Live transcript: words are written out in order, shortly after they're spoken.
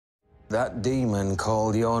That demon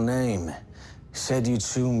called your name. Said you'd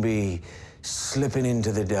soon be slipping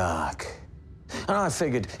into the dark. And I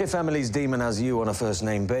figured if Emily's demon has you on a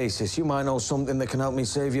first-name basis, you might know something that can help me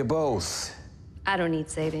save you both. I don't need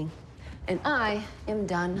saving. And I am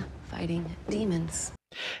done fighting demons.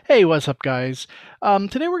 Hey, what's up, guys?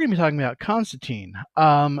 Today we're going to be talking about Constantine.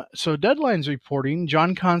 So Deadline's reporting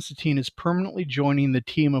John Constantine is permanently joining the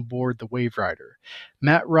team aboard the Wave Rider.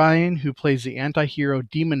 Matt Ryan, who plays the anti-hero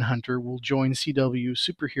Demon Hunter, will join CW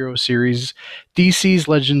superhero series DC's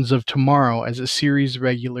Legends of Tomorrow as a series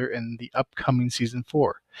regular in the upcoming Season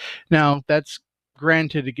 4. Now, that's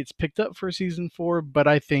granted, it gets picked up for Season 4, but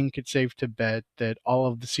I think it's safe to bet that all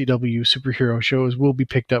of the CW superhero shows will be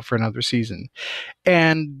picked up for another season.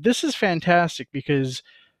 And this is fantastic because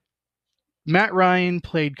Matt Ryan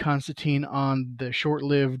played Constantine on the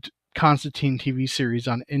short-lived Constantine TV series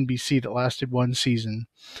on NBC that lasted one season.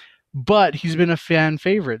 But he's been a fan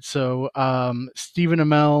favorite. So Stephen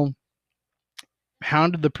Amell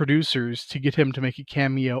hounded the producers to get him to make a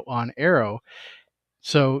cameo on Arrow.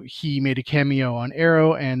 So he made a cameo on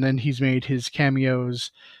Arrow, and then he's made his cameos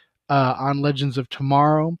on Legends of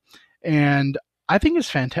Tomorrow. And I think it's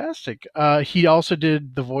fantastic. He also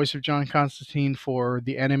did the voice of John Constantine for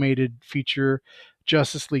the animated feature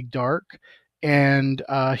Justice League Dark. And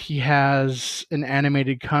he has an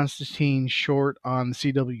animated Constantine short on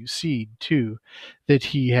CW Seed, too, that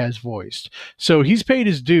he has voiced. So he's paid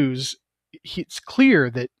his dues. It's clear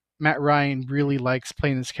that Matt Ryan really likes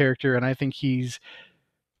playing this character, and I think he's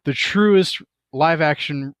the truest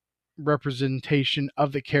live-action representation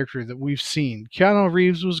of the character that we've seen. Keanu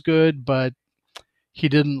Reeves was good, but he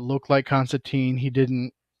didn't look like Constantine. He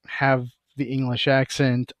didn't have the English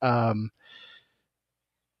accent.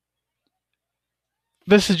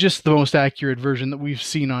 This is just the most accurate version that we've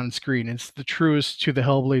seen on screen. It's the truest to the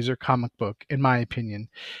Hellblazer comic book, in my opinion.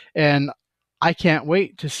 And I can't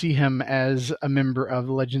wait to see him as a member of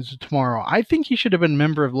Legends of Tomorrow. I think he should have been a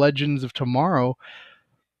member of Legends of Tomorrow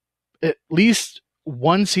at least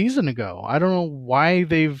one season ago. I don't know why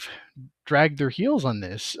they've dragged their heels on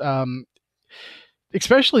this.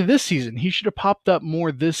 Especially this season. He should have popped up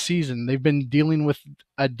more this season. They've been dealing with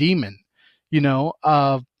a demon.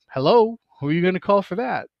 Hello? Who are you going to call for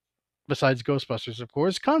that? Besides Ghostbusters, of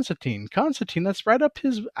course, Constantine. Constantine, that's right up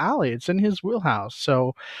his alley. It's in his wheelhouse.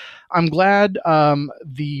 So I'm glad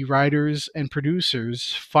the writers and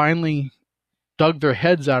producers finally dug their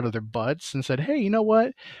heads out of their butts and said, hey, you know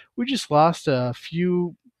what? We just lost a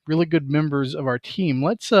few really good members of our team.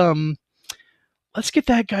 Let's get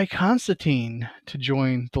that guy Constantine to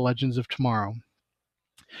join the Legends of Tomorrow.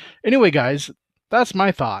 Anyway, guys, that's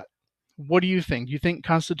my thought. What do you think? Do you think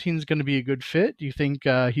Constantine's going to be a good fit? Do you think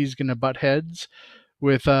he's going to butt heads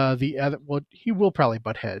with the other? Well, he will probably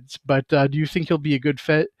butt heads, but do you think he'll be a good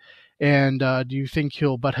fit? And do you think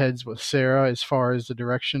he'll butt heads with Sarah as far as the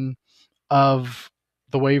direction of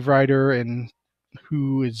the Wave Rider and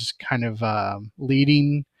who is kind of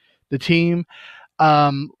leading the team?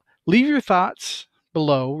 Leave your thoughts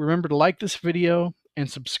below. Remember to like this video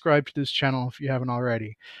and subscribe to this channel if you haven't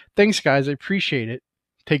already. Thanks, guys. I appreciate it.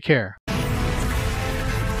 Take care.